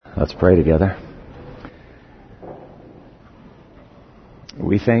Let's pray together.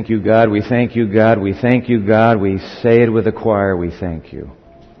 We thank you, God. We thank you, God. We thank you, God. We say it with the choir. We thank you.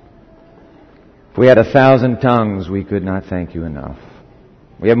 If we had 1,000 tongues, we could not thank you enough.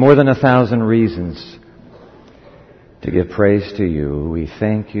 We have more than 1,000 reasons to give praise to you. We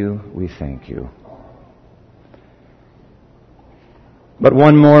thank you. We thank you. But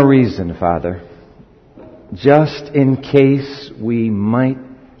one more reason, Father, just in case we might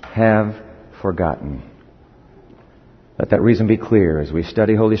have forgotten. Let that reason be clear as we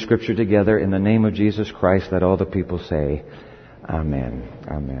study Holy Scripture together. In the name of Jesus Christ, let all the people say, Amen.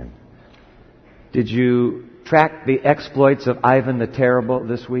 Amen. Did you track the exploits of Ivan the Terrible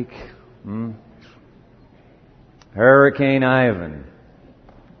this week? Hurricane Ivan.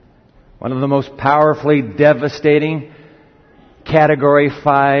 One of the most powerfully devastating Category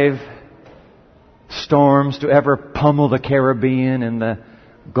 5 storms to ever pummel the Caribbean and the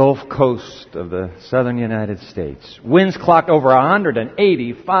Gulf Coast of the southern United States. Winds clocked over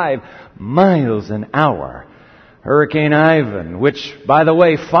 185 miles an hour. Hurricane Ivan, which, by the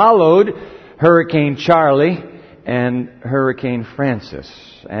way, followed Hurricane Charlie and Hurricane Francis.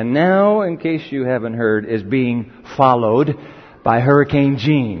 And now, in case you haven't heard, is being followed by Hurricane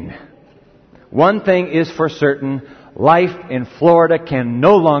Jean. One thing is for certain, life in Florida can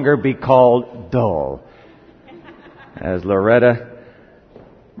no longer be called dull. As Loretta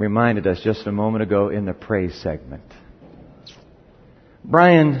reminded us just a moment ago in the praise segment.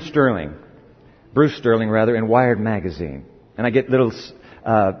 Bruce Sterling, in Wired magazine. And I get little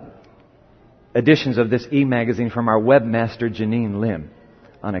editions of this e-magazine from our webmaster, Janine Lim,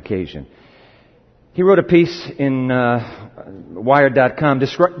 on occasion. He wrote a piece in Wired.com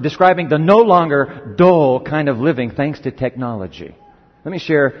describing the no longer dull kind of living thanks to technology. Let me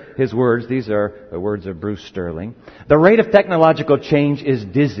share his words. These are the words of Bruce Sterling. The rate of technological change is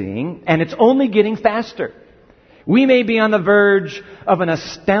dizzying, and it's only getting faster. We may be on the verge of an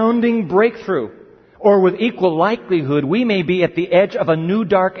astounding breakthrough, or with equal likelihood, we may be at the edge of a new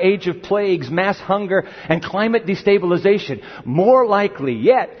dark age of plagues, mass hunger, and climate destabilization. More likely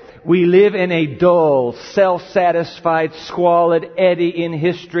yet, we live in a dull, self-satisfied, squalid eddy in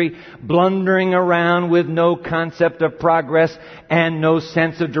history, blundering around with no concept of progress and no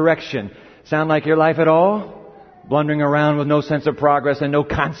sense of direction. Sound like your life at all? Blundering around with no sense of progress and no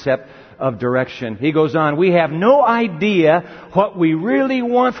concept of direction. He goes on, we have no idea what we really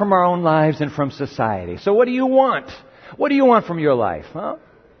want from our own lives and from society. So what do you want? What do you want from your life?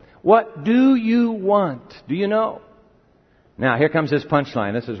 What do you want? Do you know? Now, here comes his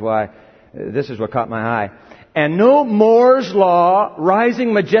punchline. This is what caught my eye. And no Moore's law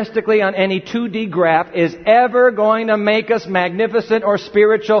rising majestically on any 2D graph is ever going to make us magnificent or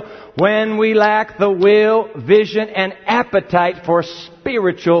spiritual when we lack the will, vision, and appetite for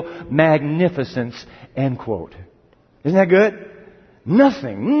spiritual magnificence. End quote. Isn't that good?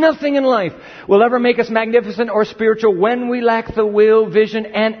 Nothing in life will ever make us magnificent or spiritual when we lack the will, vision,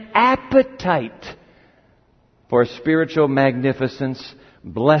 and appetite for spiritual magnificence.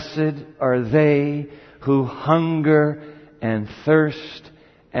 Blessed are they who hunger and thirst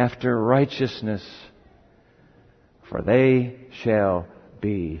after righteousness, for they shall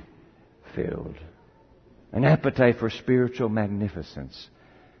be filled. An appetite for spiritual magnificence.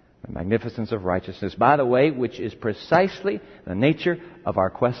 The magnificence of righteousness, by the way, which is precisely the nature of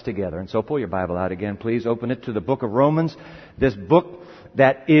our quest together. And so pull your Bible out again, please. Open it to the book of Romans. This book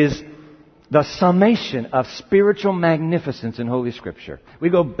that is the summation of spiritual magnificence in Holy Scripture. We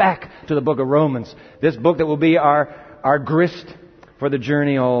go back to the book of Romans, this book that will be our grist for the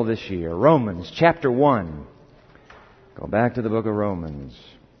journey all this year. Romans chapter 1. Go back to the book of Romans.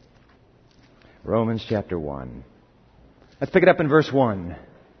 Romans chapter 1. Let's pick it up in verse 1.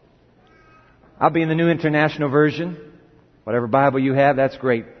 I'll be in the New International Version. Whatever Bible you have, that's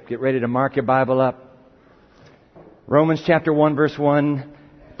great. Get ready to mark your Bible up. Romans chapter 1, verse 1.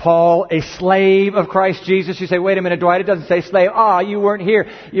 Paul, a slave of Christ Jesus. You say, wait a minute, Dwight, it doesn't say slave. You weren't here.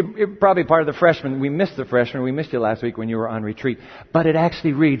 You're probably part of the freshmen. We missed the freshmen. We missed you last week when you were on retreat. But it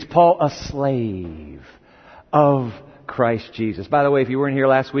actually reads, Paul, a slave of Christ Jesus. By the way, if you weren't here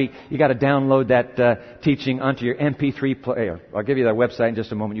last week, you got to download that teaching onto your MP3 player. I'll give you that website in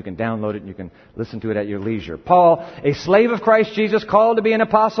just a moment. You can download it and you can listen to it at your leisure. Paul, a slave of Christ Jesus, called to be an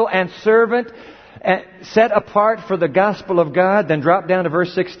apostle and servant, set apart for the gospel of God. Then drop down to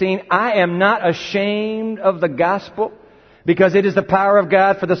verse 16. I am not ashamed of the gospel, Because it is the power of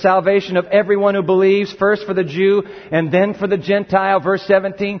God for the salvation of everyone who believes, first for the Jew and then for the Gentile. Verse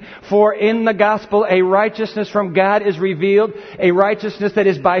 17, for in the gospel a righteousness from God is revealed, a righteousness that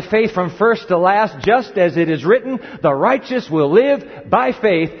is by faith from first to last, just as it is written, the righteous will live by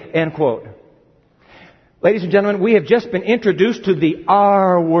faith, end quote. Ladies and gentlemen, we have just been introduced to the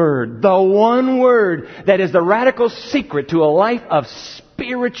R word, the one word that is the radical secret to a life of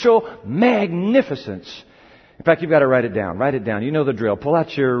spiritual magnificence. In fact, you've got to write it down. Write it down. You know the drill. Pull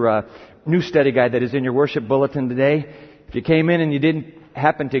out your new study guide that is in your worship bulletin today. If you came in and you didn't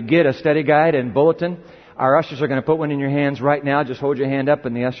happen to get a study guide and bulletin, our ushers are going to put one in your hands right now. Just hold your hand up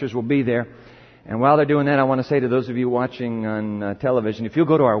and the ushers will be there. And while they're doing that, I want to say to those of you watching on television, if you'll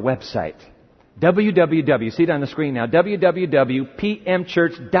go to our website, www, see it on the screen now,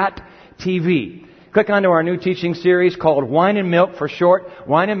 www.pmchurch.tv. Click onto our new teaching series called Wine and Milk, for short,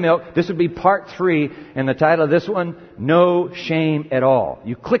 Wine and Milk. This would be part 3, and the title of this one, No Shame at All.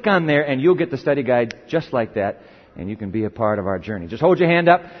 You click on there and you'll get the study guide just like that, and you can be a part of our journey. Just hold your hand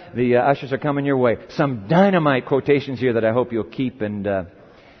up. The ushers are coming your way. Some dynamite quotations here that I hope you'll keep and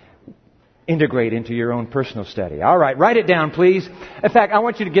integrate into your own personal study. All right, write it down, please. In fact, I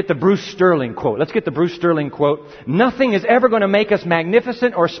want you to get the Bruce Sterling quote. Let's get the Bruce Sterling quote. Nothing is ever going to make us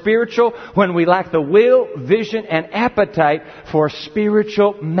magnificent or spiritual when we lack the will, vision, and appetite for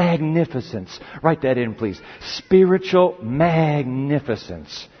spiritual magnificence. Write that in, please. Spiritual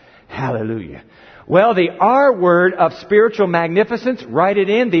magnificence. Hallelujah. Well, the R word of spiritual magnificence, write it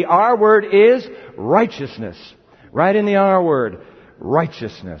in. The R word is righteousness. Write in the R word,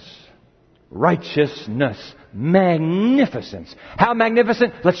 righteousness. Righteousness. Magnificence. How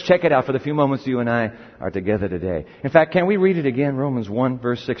magnificent? Let's check it out for the few moments you and I are together today. In fact, can we read it again? Romans 1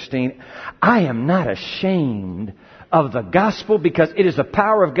 verse 16. I am not ashamed of the gospel because it is the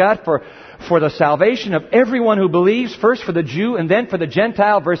power of God for the salvation of everyone who believes, first for the Jew and then for the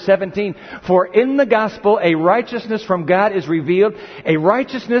Gentile. Verse 17. For in the gospel a righteousness from God is revealed, a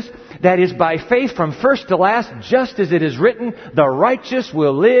righteousness that is by faith from first to last, just as it is written, the righteous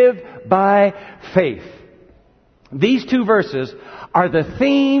will live by faith. These two verses are the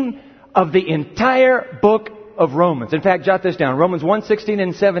theme of the entire book of Romans. In fact, jot this down. Romans 1:16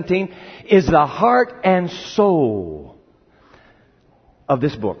 and 17 is the heart and soul of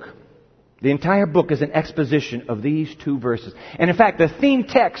this book. The entire book is an exposition of these two verses. And in fact, the theme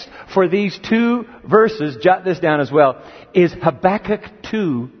text for these two verses, jot this down as well, is Habakkuk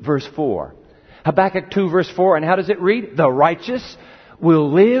 2 verse 4. Habakkuk 2 verse 4. And how does it read? The righteous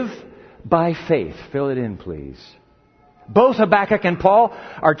will live by faith. Fill it in, please. Both Habakkuk and Paul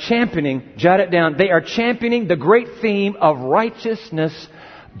are championing, jot it down, they are championing the great theme of righteousness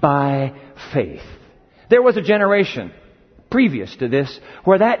by faith. There was a generation previous to this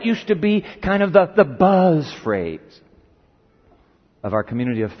where that used to be kind of the buzz phrase of our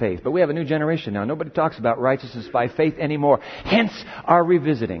community of faith. But we have a new generation now. Nobody talks about righteousness by faith anymore. Hence our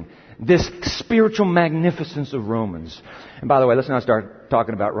revisiting this spiritual magnificence of Romans. And by the way, let's not start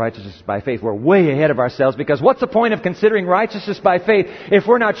talking about righteousness by faith. We're way ahead of ourselves, because what's the point of considering righteousness by faith if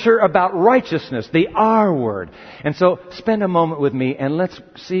we're not sure about righteousness, the R word? And so spend a moment with me and let's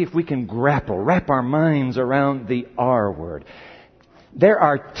see if we can wrap our minds around the R word. There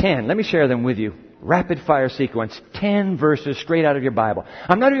are 10, let me share them with you. Rapid fire sequence, 10 verses straight out of your Bible.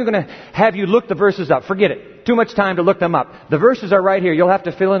 I'm not even going to have you look the verses up. Forget it. Too much time to look them up. The verses are right here. You'll have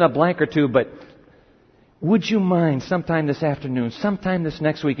to fill in a blank or two, but would you mind sometime this afternoon, sometime this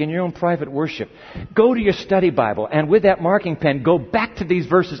next week in your own private worship, go to your study Bible and with that marking pen, go back to these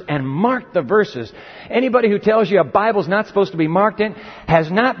verses and mark the verses. Anybody who tells you a Bible's not supposed to be marked in has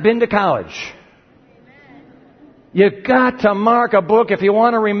not been to college. You've got to mark a book if you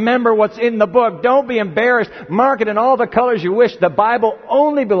want to remember what's in the book. Don't be embarrassed. Mark it in all the colors you wish. The Bible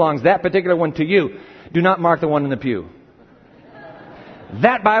only belongs, that particular one, to you. Do not mark the one in the pew.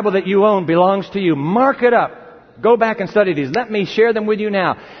 That Bible that you own belongs to you. Mark it up. Go back and study these. Let me share them with you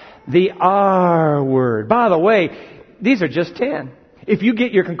now. The R word. By the way, these are just 10. If you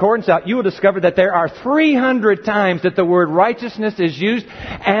get your concordance out, you will discover that there are 300 times that the word righteousness is used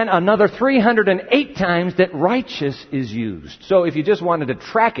and another 308 times that righteous is used. So if you just wanted to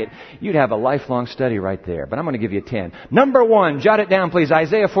track it, you'd have a lifelong study right there. But I'm going to give you 10. Number 1, jot it down please,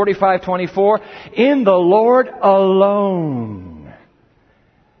 Isaiah 45:24. In the Lord alone.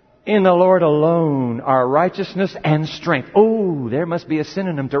 In the Lord alone are righteousness and strength. Oh, there must be a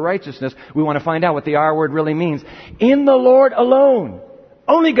synonym to righteousness. We want to find out what the R word really means. In the Lord alone.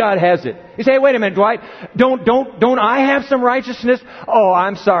 Only God has it. You say, wait a minute, Dwight, don't I have some righteousness? Oh,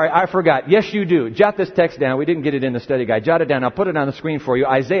 I'm sorry, I forgot. Yes, you do. Jot this text down. We didn't get it in the study guide. Jot it down. I'll put it on the screen for you.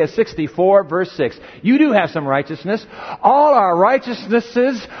 Isaiah 64, verse 6. You do have some righteousness. All our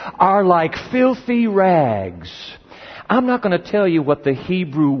righteousnesses are like filthy rags. I'm not going to tell you what the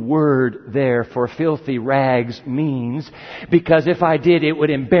Hebrew word there for filthy rags means, because if I did, it would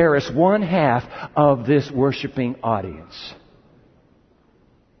embarrass one half of this worshiping audience.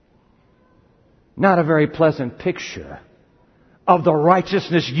 Not a very pleasant picture of the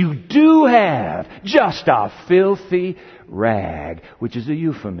righteousness you do have. Just a filthy rag, which is a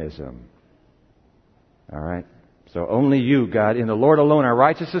euphemism. All right? So only you, God, in the Lord alone are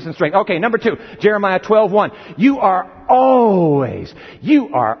righteousness and strength. Okay, number 2, Jeremiah 12:1. You are always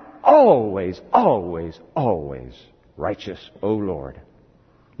righteous, O Lord.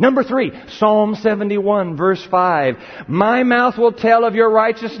 Number 3, Psalm 71, verse 5. My mouth will tell of your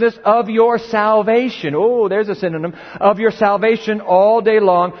righteousness, of your salvation. Oh, there's a synonym. Of your salvation all day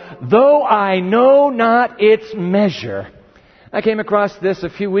long, though I know not its measure. I came across this a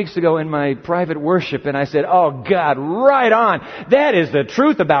few weeks ago in my private worship, and I said, oh God, right on. That is the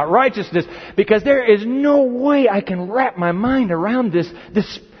truth about righteousness, because there is no way I can wrap my mind around this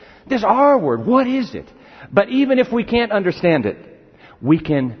R word. What is it? But even if we can't understand it, we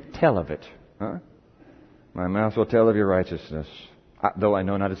can tell of it. Huh? My mouth will tell of your righteousness, though I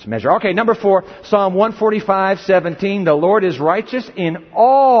know not its measure. Okay, number 4, Psalm 145:17. The Lord is righteous in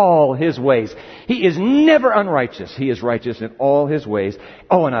all His ways. He is never unrighteous. He is righteous in all His ways.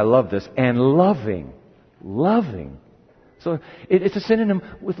 Oh, and I love this. And loving. So it's a synonym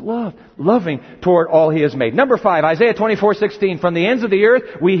with love. Loving toward all He has made. Number 5, Isaiah 24:16. From the ends of the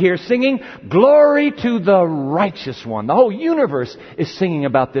earth we hear singing, glory to the righteous one. The whole universe is singing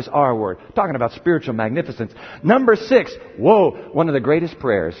about this R word. Talking about spiritual magnificence. Number 6, one of the greatest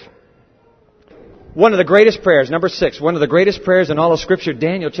prayers. Number 6, one of the greatest prayers in all of Scripture,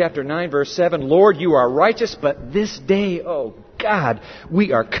 Daniel chapter 9, verse 7. Lord, you are righteous, but this day, oh God,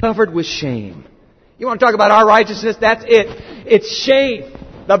 we are covered with shame. You want to talk about our righteousness? That's it. It's shame.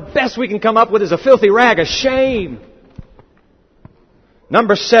 The best we can come up with is a filthy rag of shame.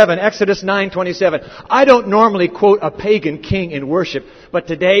 Number 7, Exodus 9:27. I don't normally quote a pagan king in worship, but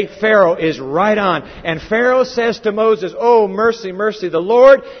today Pharaoh is right on. And Pharaoh says to Moses, oh, mercy, mercy, the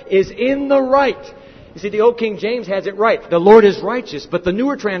Lord is in the right. You see, the old King James has it right. The Lord is righteous. But the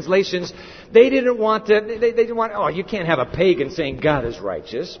newer translations, they didn't want, oh, you can't have a pagan saying God is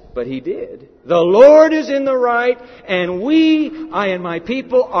righteous. But he did. The Lord is in the right, and I and my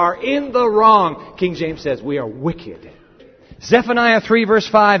people, are in the wrong. King James says we are wicked. Zephaniah 3 verse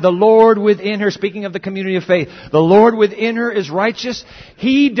 5, the Lord within her, speaking of the community of faith, the Lord within her is righteous.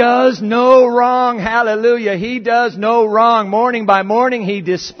 He does no wrong. Hallelujah. He does no wrong. Morning by morning He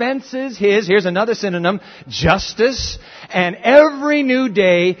dispenses here's another synonym, justice. And every new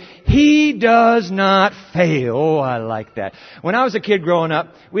day He does not fail. Oh, I like that. When I was a kid growing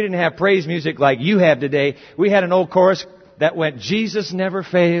up, we didn't have praise music like you have today. We had an old chorus that went, Jesus never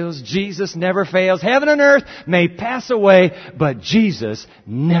fails, Jesus never fails. Heaven and earth may pass away, but Jesus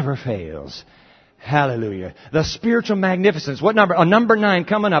never fails. Hallelujah. The spiritual magnificence. What number? Number 9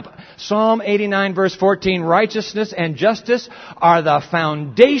 coming up. Psalm 89 verse 14. Righteousness and justice are the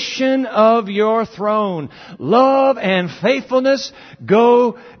foundation of your throne. Love and faithfulness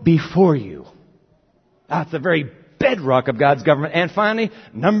go before you. That's the very bedrock of God's government. And finally,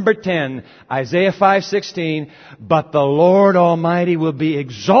 number 10, Isaiah 5:16, but the Lord Almighty will be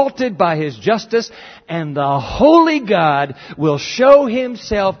exalted by His justice, and the holy God will show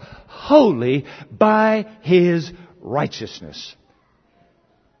Himself holy by His righteousness.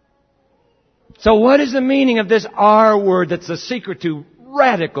 So what is the meaning of this R word that's the secret to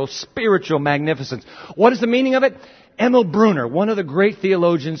radical spiritual magnificence? What is the meaning of it? Emil Brunner, one of the great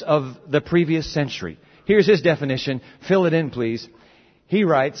theologians of the previous century. Here's his definition. Fill it in, please. He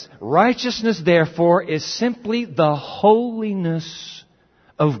writes, righteousness, therefore, is simply the holiness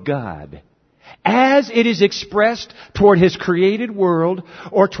of God as it is expressed toward His created world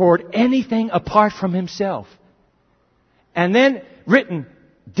or toward anything apart from Himself. And then, written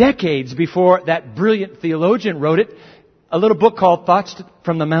decades before that brilliant theologian wrote it, a little book called Thoughts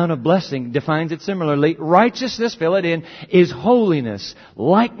from the Mount of Blessing defines it similarly. Righteousness, fill it in, is holiness,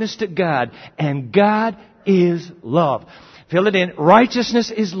 likeness to God, and God is love. Fill it in. Righteousness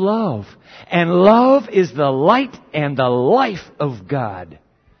is love, and love is the light and the life of God.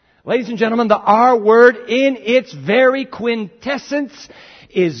 Ladies and gentlemen, the R word in its very quintessence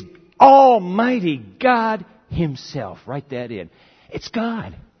is Almighty God Himself. Write that in. It's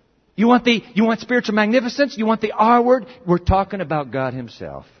God. You want spiritual magnificence? You want the R word? We're talking about God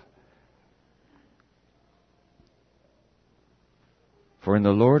Himself. For in the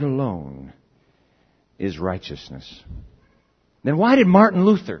Lord alone is righteousness. Then why did Martin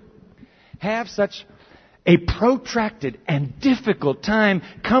Luther have such a protracted and difficult time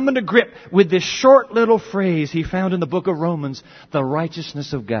coming to grip with this short little phrase he found in the book of Romans, the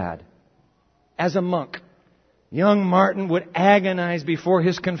righteousness of God? As a monk, young Martin would agonize before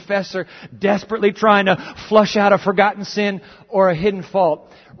his confessor, desperately trying to flush out a forgotten sin or a hidden fault.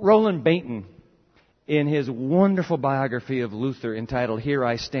 Roland Bainton, in his wonderful biography of Luther entitled Here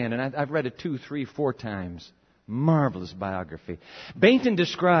I Stand, and I've read it 2, 3, 4 times. Marvelous biography. Bainton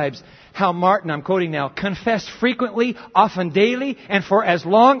describes how Martin, I'm quoting now, confessed frequently, often daily, and for as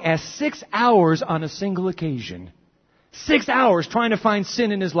long as 6 hours on a single occasion. 6 hours trying to find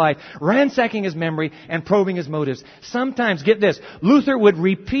sin in his life, ransacking his memory and probing his motives. Sometimes, get this, Luther would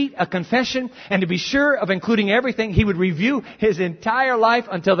repeat a confession, and to be sure of including everything, he would review his entire life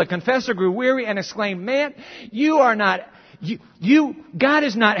until the confessor grew weary and exclaimed, "Man, God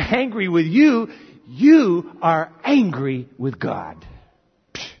is not angry with you. You are angry with God."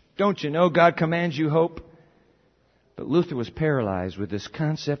 Don't you know God commands you hope? But Luther was paralyzed with this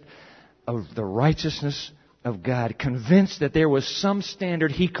concept of the righteousness of God, convinced that there was some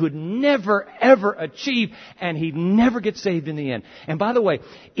standard he could never, ever achieve, and he'd never get saved in the end. And by the way,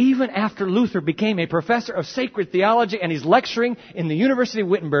 even after Luther became a professor of sacred theology and he's lecturing in the University of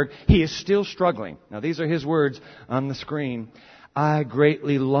Wittenberg, he is still struggling. Now, these are his words on the screen. "I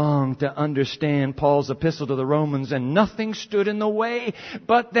greatly longed to understand Paul's epistle to the Romans, and nothing stood in the way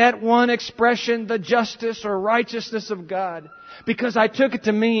but that one expression, the justice or righteousness of God. Because I took it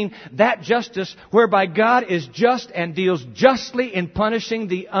to mean that justice whereby God is just and deals justly in punishing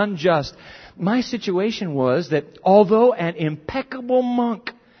the unjust." My situation was that although an impeccable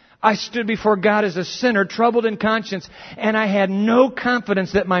monk, I stood before God as a sinner, troubled in conscience, and I had no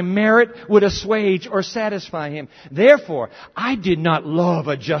confidence that my merit would assuage or satisfy Him. Therefore, I did not love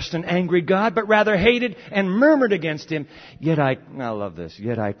a just and angry God, but rather hated and murmured against Him. Yet I love this,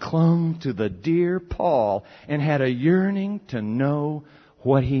 yet I clung to the dear Paul and had a yearning to know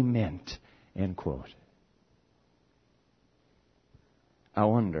what he meant. End quote. I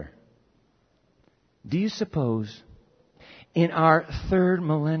wonder, do you suppose in our third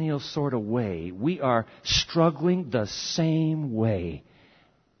millennial sort of way, we are struggling the same way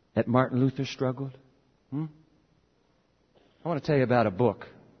that Martin Luther struggled? I want to tell you about a book.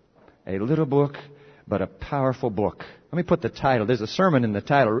 A little book, but a powerful book. Let me put the title. There's a sermon in the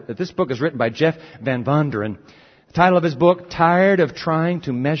title. This book is written by Jeff Van Vonderen. The title of his book, Tired of Trying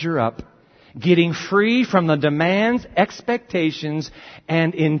to Measure Up, Getting Free from the Demands, Expectations,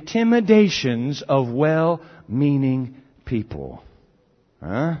 and Intimidations of Well-Meaning People.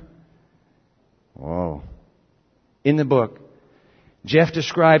 Huh? Whoa. In the book, Jeff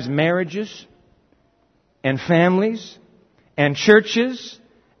describes marriages and families and churches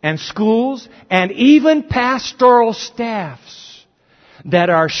and schools and even pastoral staffs that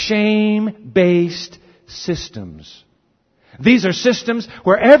are shame-based systems. These are systems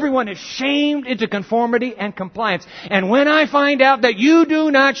where everyone is shamed into conformity and compliance. And when I find out that you do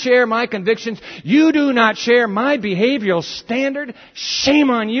not share my convictions, you do not share my behavioral standard,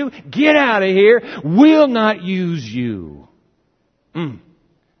 shame on you, get out of here, we'll not use you.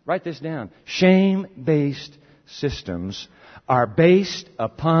 Write this down. Shame-based systems are based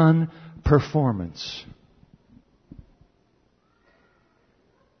upon performance.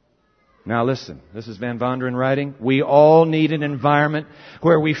 Now listen, this is Van Vonderen writing. We all need an environment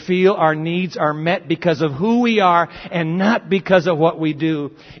where we feel our needs are met because of who we are and not because of what we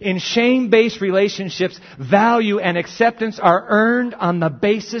do. In shame-based relationships, value and acceptance are earned on the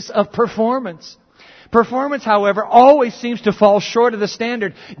basis of performance. Performance, however, always seems to fall short of the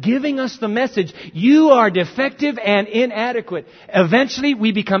standard, giving us the message, you are defective and inadequate. Eventually,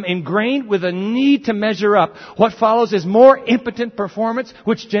 we become ingrained with a need to measure up. What follows is more impotent performance,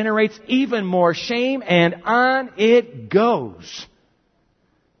 which generates even more shame, and on it goes.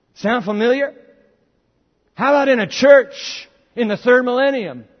 Sound familiar? How about in a church in the third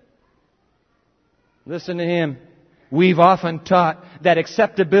millennium? Listen to him. We've often taught that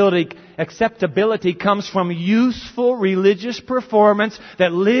acceptability comes from useful religious performance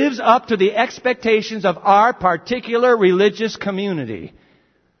that lives up to the expectations of our particular religious community.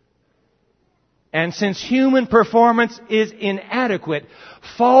 And since human performance is inadequate, a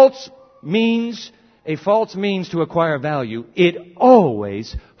false means to acquire value, it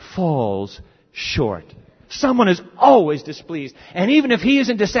always falls short. Someone is always displeased. And even if he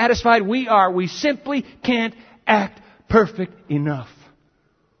isn't dissatisfied, we are. We simply can't act perfect enough.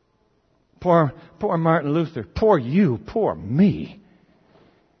 Poor Martin Luther. Poor you. Poor me.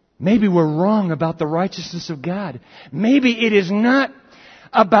 Maybe we're wrong about the righteousness of God. Maybe it is not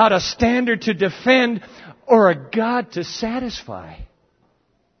about a standard to defend or a God to satisfy.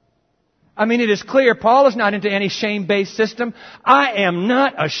 I mean, it is clear Paul is not into any shame-based system. I am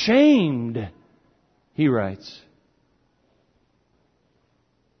not ashamed, he writes.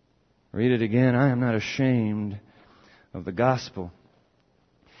 Read it again. I am not ashamed of the gospel,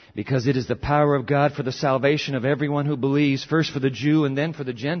 because it is the power of God for the salvation of everyone who believes, first for the Jew and then for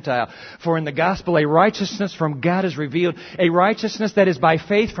the Gentile. For in the gospel a righteousness from God is revealed, a righteousness that is by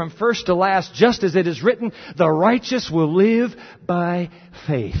faith from first to last, just as it is written, the righteous will live by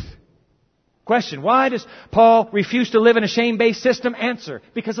faith. Question, why does Paul refuse to live in a shame-based system? Answer,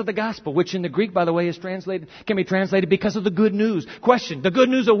 because of the gospel, which in the Greek, by the way, can be translated because of the good news. Question, the good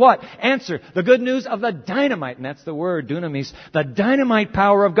news of what? Answer, the good news of the dynamite, and that's the word, dunamis, the dynamite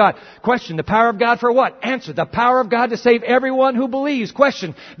power of God. Question, the power of God for what? Answer, the power of God to save everyone who believes.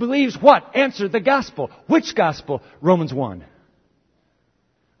 Question, believes what? Answer, the gospel. Which gospel? Romans 1.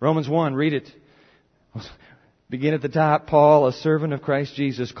 Romans 1, read it. Begin at the top. Paul, a servant of Christ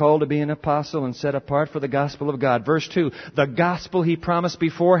Jesus, called to be an apostle and set apart for the gospel of God. Verse 2, the gospel he promised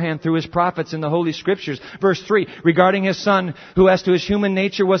beforehand through his prophets in the Holy Scriptures. Verse 3, regarding his Son, who as to his human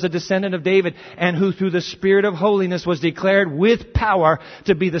nature was a descendant of David, and who through the Spirit of holiness was declared with power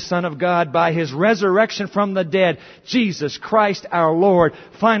to be the Son of God by his resurrection from the dead, Jesus Christ our Lord.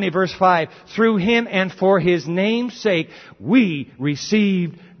 Finally, verse 5, through him and for his name's sake, we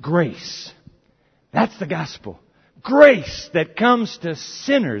received grace. That's the gospel. Grace that comes to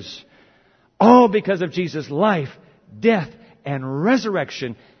sinners, all because of Jesus' life, death, and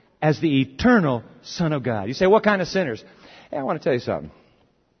resurrection as the eternal Son of God. You say, what kind of sinners? Hey, I want to tell you something.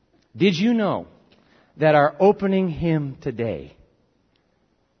 Did you know that our opening hymn today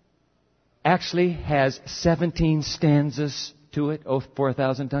actually has 17 stanzas to it? Oh, for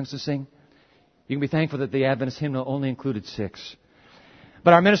 1,000 tongues to sing. You can be thankful that the Adventist hymnal only included 6.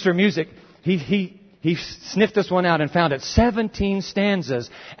 But our minister of music, he sniffed this one out and found it 17 stanzas.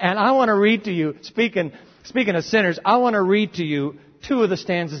 And I want to read to you, speaking of sinners, I want to read to you 2 of the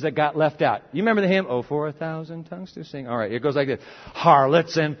stanzas that got left out. You remember the hymn? Oh, for 1,000 tongues to sing. All right, it goes like this.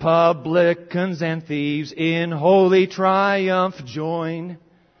 Harlots and publicans and thieves in holy triumph join.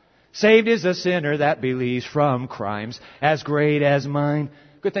 Saved is a sinner that believes from crimes as great as mine.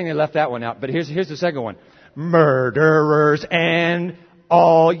 Good thing they left that one out. But here's the second one. Murderers and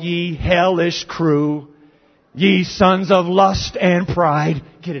all ye hellish crew, ye sons of lust and pride.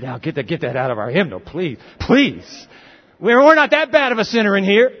 Get it out. Get that out of our hymnal, please. Please. We're not that bad of a sinner in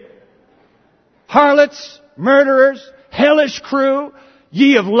here. Harlots, murderers, hellish crew,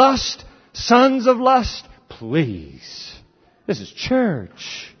 ye of lust, sons of lust. Please. This is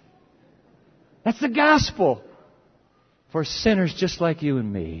church. That's the gospel for sinners just like you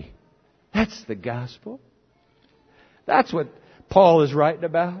and me. That's the gospel. That's what Paul is writing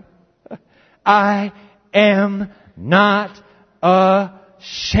about. I am not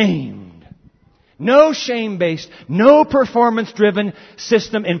ashamed. No shame-based, no performance-driven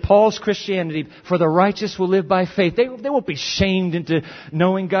system in Paul's Christianity. For the righteous will live by faith. They won't be shamed into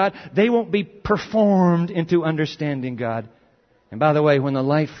knowing God. They won't be performed into understanding God. And by the way, when the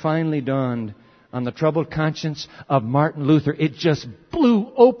light finally dawned on the troubled conscience of Martin Luther, it just blew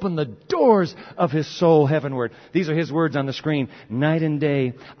open the doors of his soul heavenward. These are his words on the screen. Night and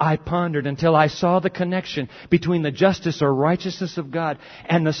day I pondered until I saw the connection between the justice or righteousness of God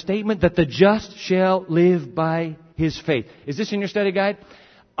and the statement that the just shall live by his faith. Is this in your study guide?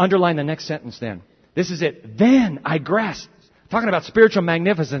 Underline the next sentence then. This is it. Then I grasped, talking about spiritual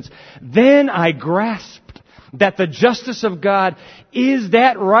magnificence, then I grasped that the justice of God is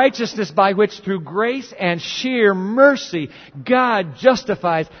that righteousness by which through grace and sheer mercy God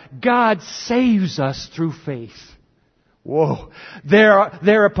justifies, God saves us through faith. Whoa.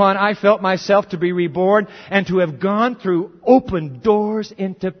 Thereupon I felt myself to be reborn and to have gone through open doors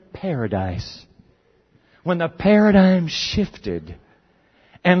into paradise. When the paradigm shifted,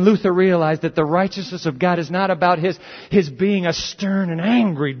 and Luther realized that the righteousness of God is not about his being a stern and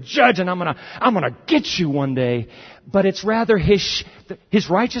angry judge, and I'm gonna get you one day, but it's rather his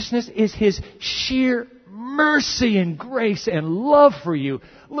righteousness is his sheer mercy and grace and love for you.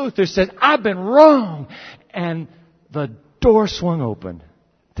 Luther says, I've been wrong, and the door swung open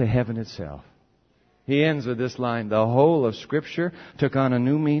to heaven itself. He ends with this line, the whole of Scripture took on a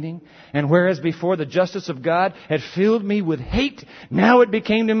new meaning. And whereas before the justice of God had filled me with hate, now it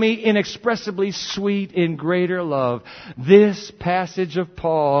became to me inexpressibly sweet in greater love. This passage of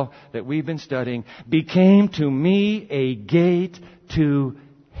Paul that we've been studying became to me a gate to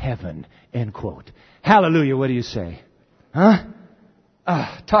heaven. End quote. Hallelujah. What do you say? Huh?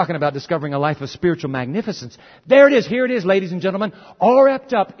 Talking about discovering a life of spiritual magnificence. There it is. Here it is, ladies and gentlemen. All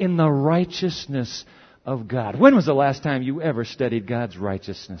wrapped up in the righteousness of God. When was the last time you ever studied God's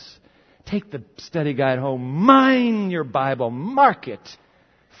righteousness? Take the study guide home. Mine your Bible. Mark it.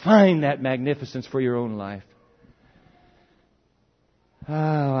 Find that magnificence for your own life. Oh,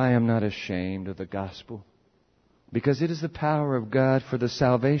 I am not ashamed of the gospel, because it is the power of God for the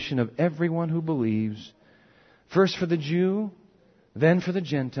salvation of everyone who believes. First for the Jew, then for the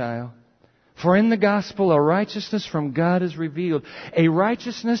Gentile. For in the gospel a righteousness from God is revealed, a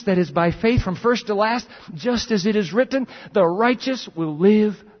righteousness that is by faith from first to last, just as it is written, the righteous will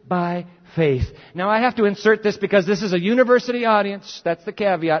live by faith. Now I have to insert this because this is a university audience. That's the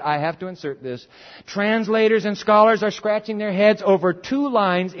caveat. I have to insert this. Translators and scholars are scratching their heads over 2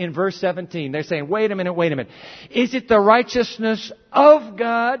 lines in verse 17. They're saying, wait a minute. Is it the righteousness of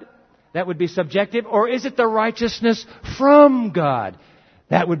God? That would be subjective. Or is it the righteousness from God?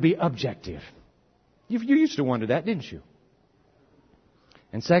 That would be objective. You used to wonder that, didn't you?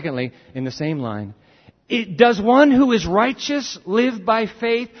 And secondly, in the same line, does one who is righteous live by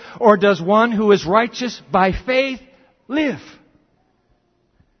faith, or does one who is righteous by faith live?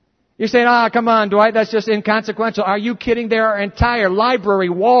 You're saying, come on, Dwight, that's just inconsequential. Are you kidding? There are entire library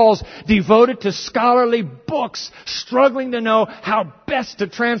walls devoted to scholarly books struggling to know how best to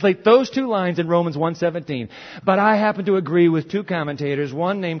translate those 2 lines in Romans 1:17. But I happen to agree with 2 commentators,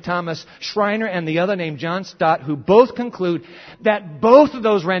 one named Thomas Schreiner and the other named John Stott, who both conclude that both of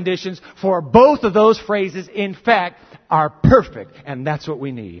those renditions for both of those phrases, in fact, are perfect. And that's what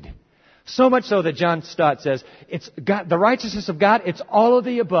we need. So much so that John Stott says, it's God, the righteousness of God, it's all of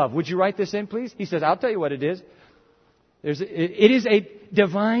the above. Would you write this in, please? He says, I'll tell you what it is. It is a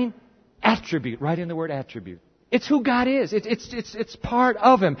divine attribute. Write in the word attribute. It's who God is. It's part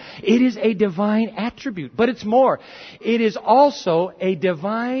of Him. It is a divine attribute. But it's more. It is also a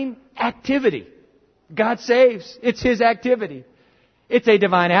divine activity. God saves. It's His activity. It's a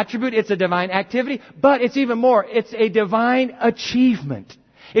divine attribute. It's a divine activity. But it's even more. It's a divine achievement.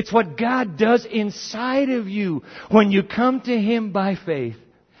 It's what God does inside of you when you come to Him by faith.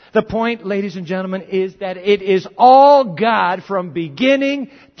 The point, ladies and gentlemen, is that it is all God from beginning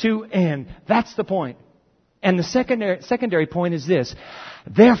to end. That's the point. And the secondary point is this.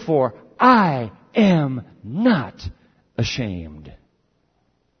 Therefore, I am not ashamed.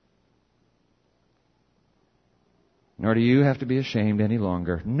 Nor do you have to be ashamed any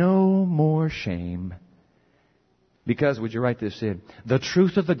longer. No more shame. Because, would you write this in? The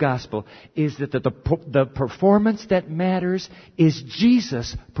truth of the gospel is that the performance that matters is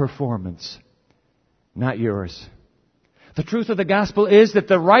Jesus' performance, not yours. The truth of the gospel is that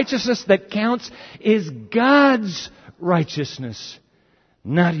the righteousness that counts is God's righteousness,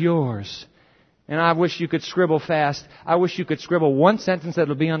 not yours. And I wish you could scribble fast. I wish you could scribble one sentence that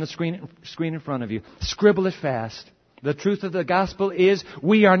will be on the screen in front of you. Scribble it fast. The truth of the gospel is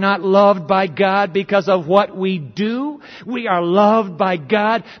we are not loved by God because of what we do. We are loved by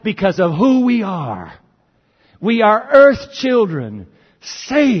God because of who we are. We are earth children,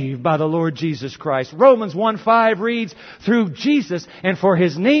 saved by the Lord Jesus Christ. Romans 1:5 reads, through Jesus and for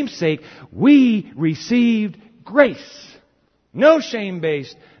His name's sake, we received grace. No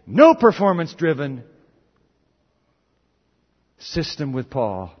shame-based, no performance-driven system with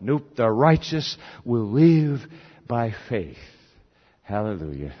Paul. Nope, the righteous will live by faith.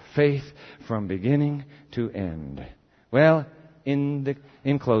 Hallelujah. Faith from beginning to end. Well, in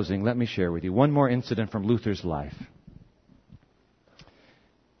closing, let me share with you one more incident from Luther's life.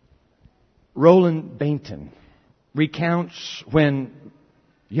 Roland Bainton recounts when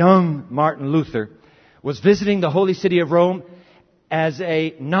young Martin Luther was visiting the holy city of Rome as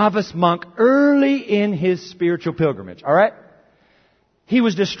a novice monk early in his spiritual pilgrimage. All right? He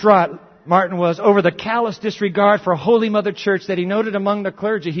was distraught. Martin was over the callous disregard for Holy Mother Church that he noted among the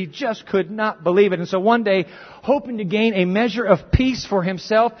clergy. He just could not believe it. And so one day, hoping to gain a measure of peace for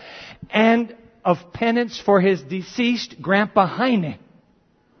himself and of penance for his deceased Grandpa Heine,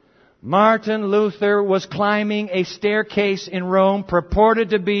 Martin Luther was climbing a staircase in Rome,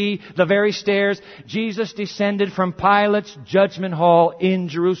 purported to be the very stairs Jesus descended from Pilate's judgment hall in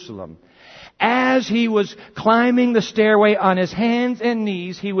Jerusalem. As he was climbing the stairway on his hands and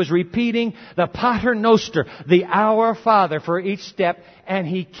knees, he was repeating the Pater Noster, the Our Father, for each step, and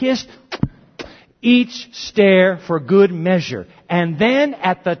he kissed each stair for good measure. And then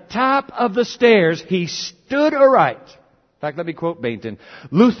at the top of the stairs, he stood aright. In fact, let me quote Bainton.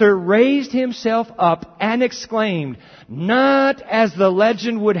 Luther raised himself up and exclaimed, not as the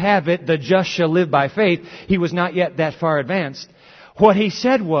legend would have it, the just shall live by faith. He was not yet that far advanced. What he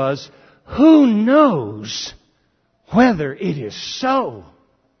said was, who knows whether it is so?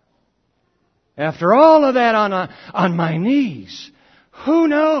 After all of that on my knees, who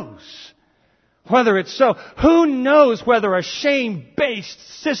knows whether it's so? Who knows whether a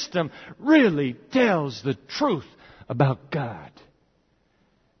shame-based system really tells the truth about God?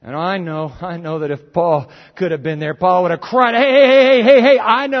 And I know that if Paul could have been there, Paul would have cried, hey,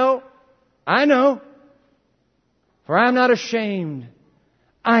 I know. For I am not ashamed.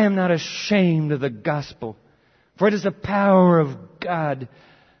 I am not ashamed of the gospel. For it is the power of God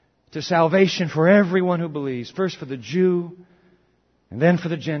to salvation for everyone who believes. First for the Jew, and then for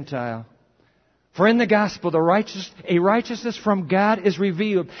the Gentile. For in the gospel, a righteousness from God is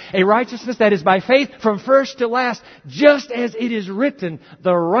revealed. A righteousness that is by faith from first to last. Just as it is written,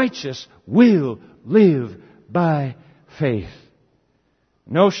 the righteous will live by faith.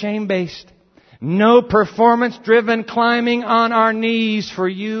 No shame-based. No performance-driven climbing on our knees for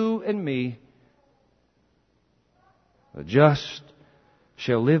you and me. The just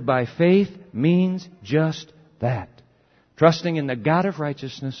shall live by faith means just that. Trusting in the God of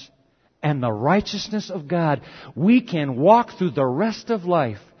righteousness and the righteousness of God, we can walk through the rest of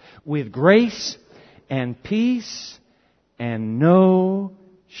life with grace and peace and no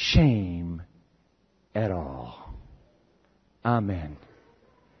shame at all. Amen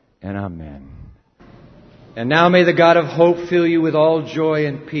and amen. And now may the God of hope fill you with all joy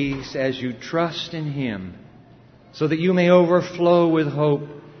and peace as you trust in Him, so that you may overflow with hope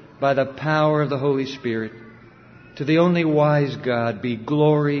by the power of the Holy Spirit. To the only wise God be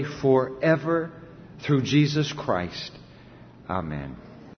glory forever through Jesus Christ. Amen.